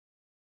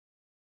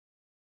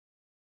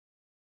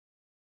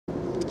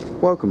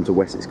Welcome to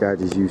Wessex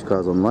Garage's Used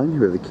Cars Online.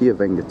 We have the Kia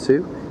Venga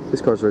 2.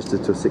 This car is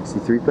registered to a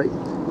 63 plate.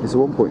 It's a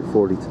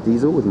 1.4 litre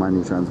diesel with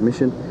manual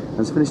transmission and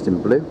it's finished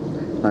in blue.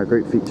 Now, a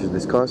great feature of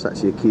this car, it's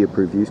actually a Kia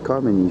approved used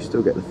car, meaning you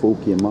still get the full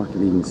Kia market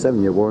leading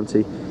 7-year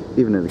warranty,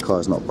 even though the car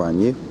is not brand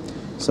new.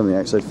 Some of the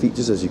outside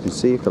features, as you can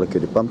see, are colour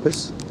coded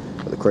bumpers,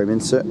 got the chrome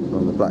insert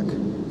on the black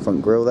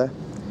front grille there,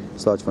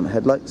 it's large front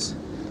headlights.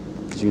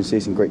 As you can see,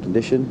 it's in great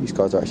condition. These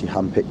cars are actually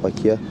hand picked by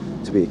Kia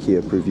to be a Kia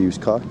approved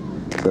used car.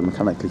 They're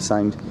mechanically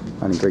sound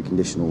and in great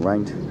condition all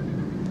round.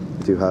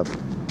 We do have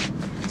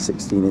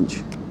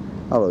 16-inch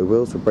alloy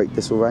wheels with brake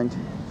disc all round.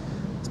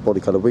 It's body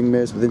colour wing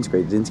mirrors with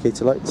integrated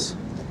indicator lights,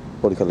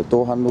 body colour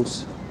door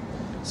handles.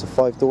 It's a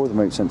 5-door with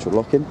remote central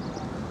locking.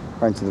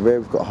 Round to the rear,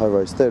 we've got a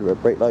high-rise third rear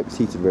brake light with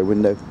heated rear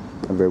window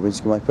and rear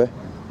windscreen wiper.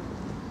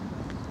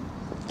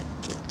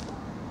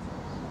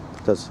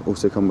 It does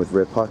also come with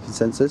rear parking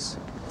sensors.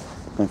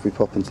 Now if we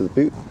pop into the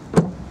boot,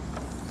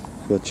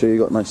 you've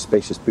got nice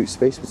spacious boot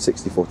space with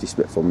 60/40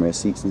 split form rear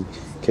seats in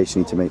case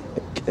you need to make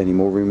any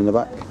more room in the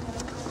back.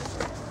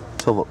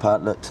 12-volt power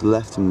outlet to the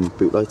left and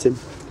boot lighting.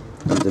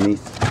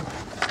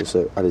 Underneath,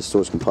 also added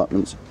storage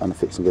compartments and a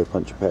fix and go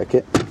punch repair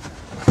kit.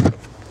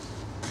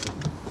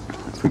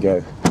 If we go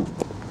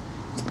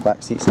to the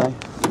back seats now,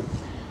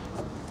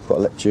 got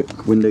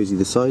electric windows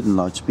either side and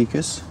large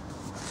speakers.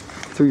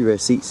 3 rear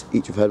seats,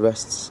 each with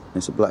headrests.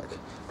 It's a black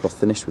cloth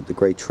finish with the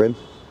grey trim.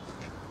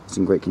 It's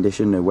in great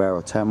condition, no wear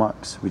or tear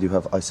marks. We do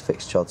have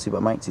ISOFIX child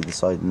seatbelt mounts either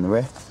side and the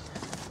rear.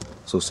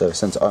 There's also a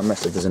centre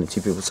armrest if there's only 2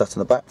 people sat in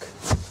the back.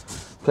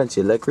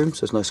 Plenty of leg room,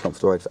 so it's a nice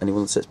comfortable ride for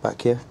anyone that sits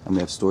back here. And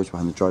we have storage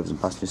behind the drivers and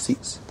passenger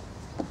seats.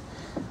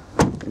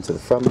 Into the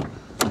front.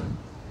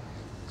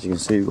 As you can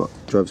see, the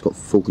driver's got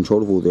full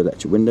control of all the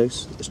electric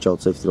windows. There's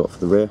child safety lock for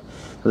the rear.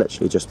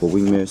 Electrically adjustable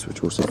wing mirrors, which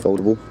are also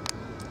foldable.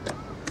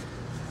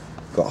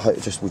 Got a height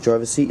adjustable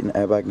driver's seat and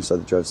airbag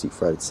inside the driver's seat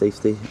for added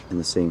safety in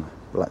the same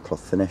black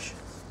cloth finish.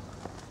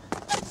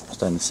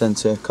 Down the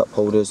centre, cup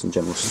holders and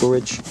general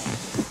storage.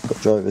 Got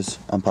drivers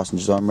and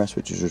passengers armrest,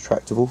 which is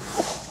retractable.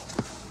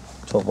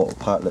 12-volt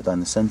power outlet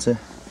down the centre.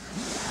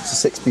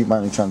 It's a 6-speed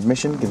manual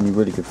transmission, giving you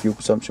really good fuel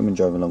consumption when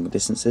driving longer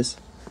distances.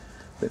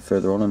 A bit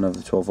further on, another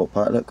 12-volt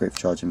power outlet, great for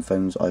charging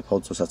phones,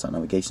 iPods or satellite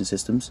navigation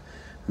systems.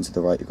 And to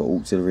the right, you've got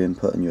auxiliary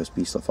input and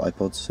USB slot for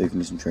iPods, so you can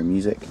listen to your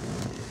music.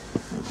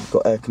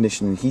 Got air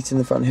conditioning and heat in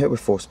the front here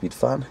with 4-speed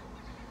fan.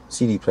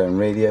 CD player and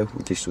radio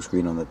with digital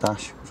screen on the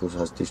dash, which also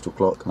has digital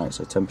clock and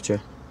outside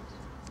temperature.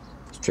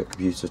 Trip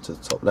computer to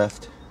the top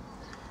left.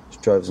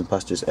 There's drivers and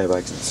passengers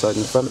airbags at the side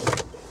and the front.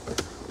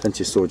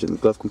 Plenty of storage in the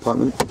glove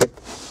compartment.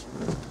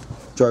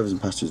 Drivers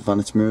and passengers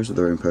vanity mirrors with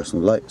their own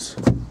personal lights.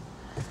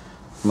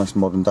 Nice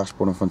modern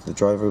dashboard in front of the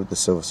driver with the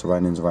silver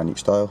surroundings around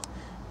each dial.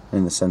 And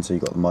in the centre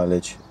you've got the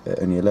mileage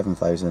at only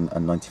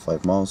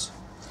 11,095 miles.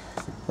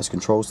 There's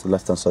controls to the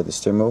left hand side of the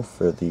steering wheel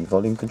for the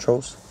volume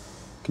controls.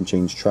 You can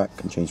change track,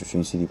 can change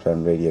between CD player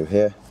and radio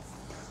here.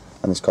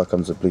 And this car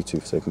comes with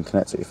Bluetooth, so you can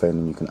connect to your phone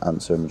and you can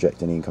answer and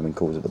reject any incoming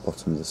calls at the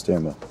bottom of the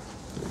steering wheel.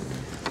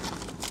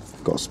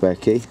 Got a spare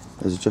key,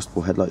 there's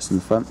adjustable headlights in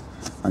the front,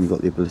 and you've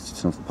got the ability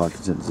to turn off the parking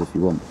sensors if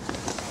you want.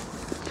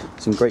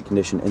 It's in great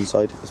condition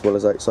inside as well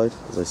as outside,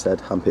 as I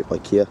said, hand-picked by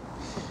Kia.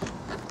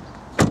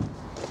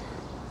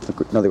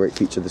 Another great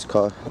feature of this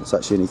car, it's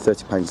actually only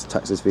 £30 to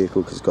tax this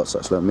vehicle because it's got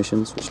such low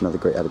emissions, which is another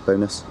great added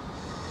bonus.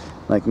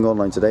 Now you can go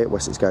online today at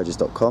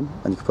wessexgarages.com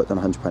and you can put down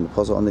a £100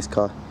 deposit on this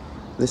car.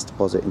 This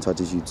deposit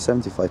entitles you to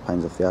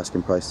 £75 off the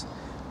asking price.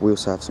 We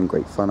also have some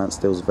great finance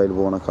deals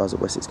available on our cars at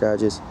Wessex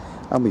Garages,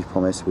 and we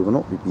promise we will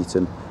not be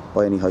beaten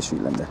by any high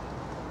street lender.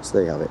 So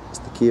there you have it, it's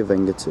the Kia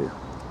Venga 2.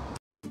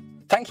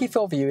 Thank you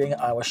for viewing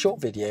our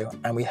short video,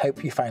 and we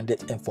hope you found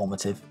it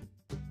informative.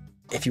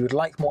 If you would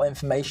like more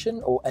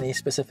information or any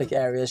specific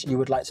areas you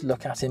would like to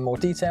look at in more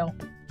detail,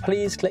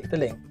 please click the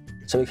link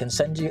so we can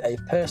send you a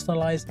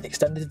personalised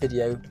extended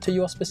video to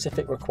your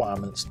specific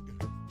requirements.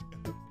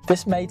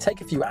 This may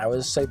take a few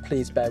hours, so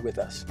please bear with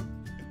us.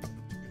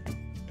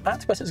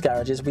 At Wessex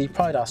Garages, we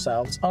pride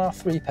ourselves on our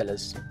 3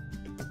 pillars: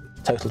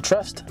 total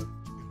trust,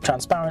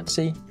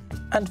 transparency,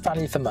 and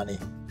value for money.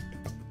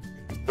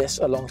 This,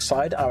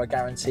 alongside our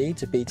guarantee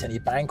to beat any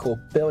bank or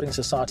building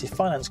society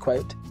finance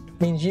quote,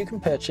 means you can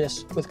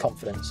purchase with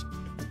confidence.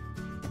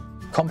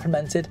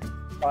 Complemented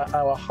by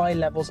our high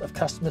levels of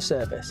customer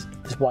service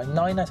is why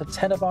 9 out of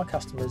 10 of our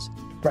customers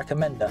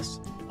recommend us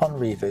on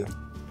Review.